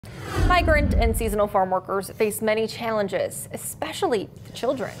Migrant and seasonal farm workers face many challenges, especially the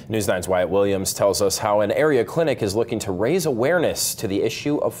children. News 9's Wyatt Williams tells us how an area clinic is looking to raise awareness to the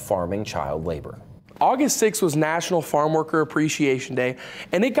issue of farming child labor. August 6th was National Farm Worker Appreciation Day,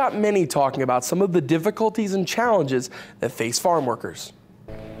 and it got many talking about some of the difficulties and challenges that face farm workers.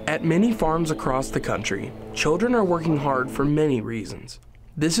 At many farms across the country, children are working hard for many reasons.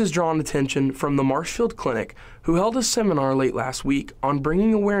 This has drawn attention from the Marshfield Clinic, who held a seminar late last week on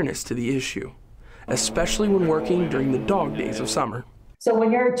bringing awareness to the issue, especially when working during the dog days of summer. So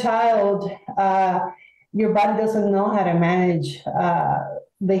when you're a child, your body doesn't know how to manage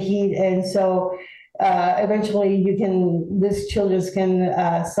the heat, and so eventually these children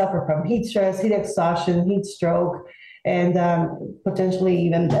can suffer from heat stress, heat exhaustion, heat stroke, and potentially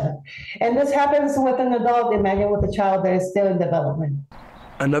even death. And this happens with an adult. Imagine with a child that is still in development.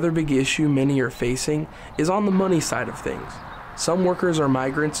 Another big issue many are facing is on the money side of things. Some workers are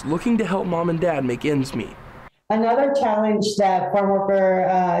migrants looking to help mom and dad make ends meet. Another challenge that farm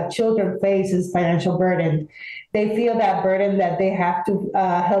worker children face is financial burden. They feel that burden that they have to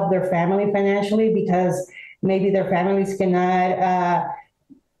help their family financially because maybe their families cannot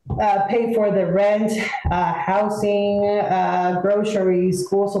pay for the rent, housing, groceries,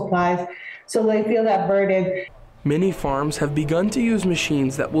 school supplies. So they feel that burden. Many farms have begun to use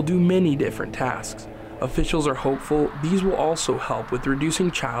machines that will do many different tasks. Officials are hopeful these will also help with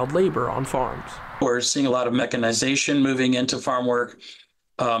reducing child labor on farms. We're seeing a lot of mechanization moving into farm work.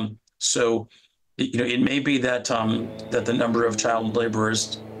 So, it may be that that the number of child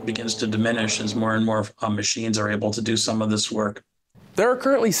laborers begins to diminish as more and more machines are able to do some of this work. There are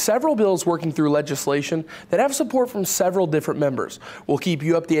currently several bills working through legislation that have support from several different members. We'll keep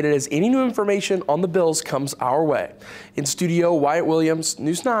you updated as any new information on the bills comes our way. In studio, Wyatt Williams,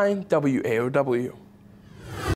 News 9 WAOW.